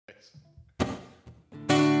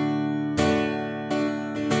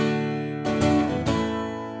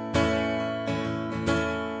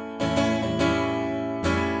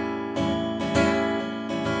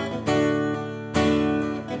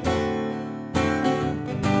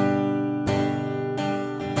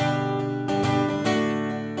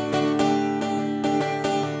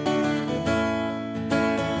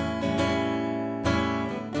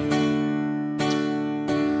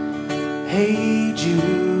Hey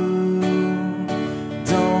Jude,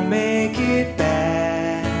 don't make it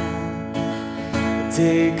bad.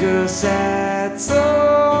 Take a sad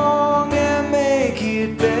song and make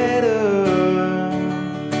it better.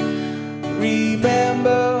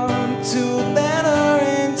 Remember to let her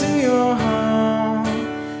into your heart,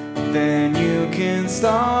 then you can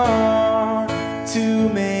start to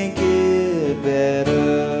make it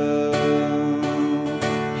better.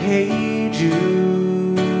 Hey Jude,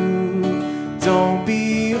 don't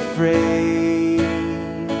be afraid.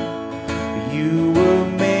 You were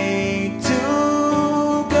made to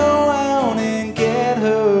go out and get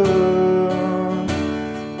her.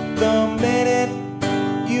 The minute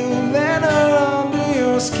you let her under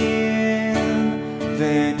your skin,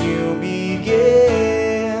 then you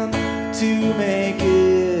begin to make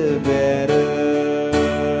it better.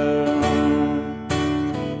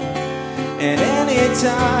 And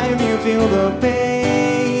anytime you feel the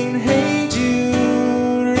pain, hey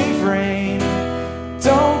Jude, refrain.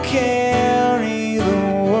 Don't carry the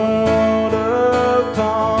world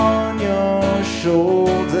upon your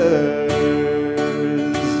shoulders.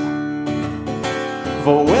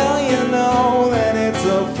 For well you know that it's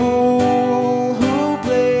a fool who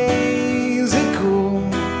plays it cool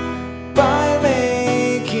by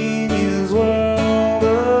making his world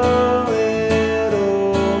a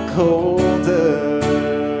little colder.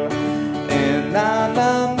 And na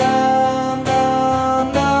na na na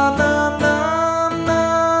na na na na.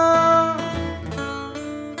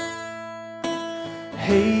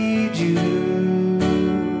 Hey Jude,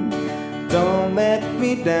 don't let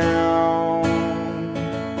me down.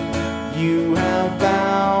 You have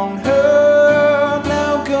found her,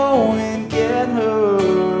 now go and get her.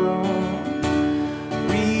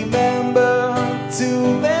 Remember to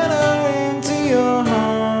let her into your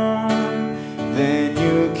heart, then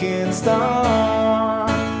you can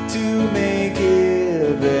start to make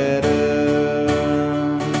it better.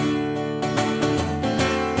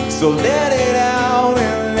 So let it out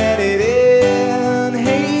and let it in.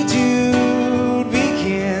 Hey Jude,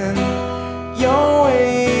 begin. You're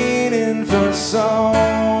waiting for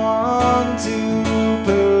someone to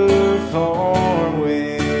perform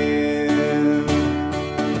with.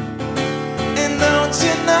 And don't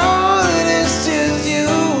you know that it's just you?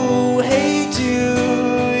 Hey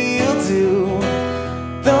Jude, you'll do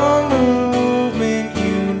the movement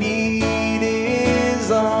you need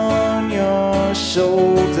is on your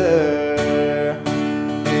shoulder.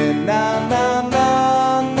 And na na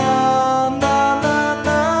na na na na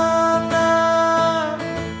na na.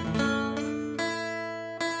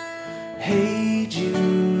 Hey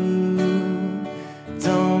Jude,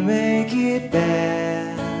 don't make it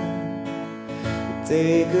bad.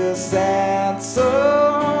 Take a sad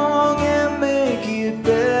song and make it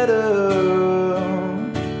better.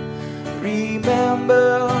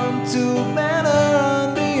 Remember to let her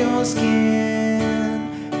under your skin,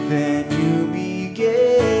 then you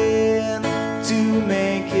begin to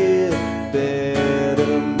make it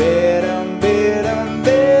better, better, better,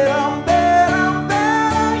 better, better,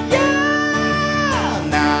 better, yeah!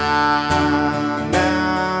 Na na na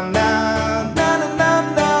na na na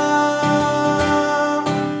na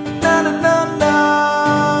na na na na.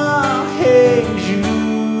 Hey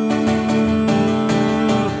Jude,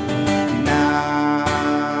 na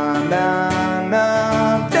na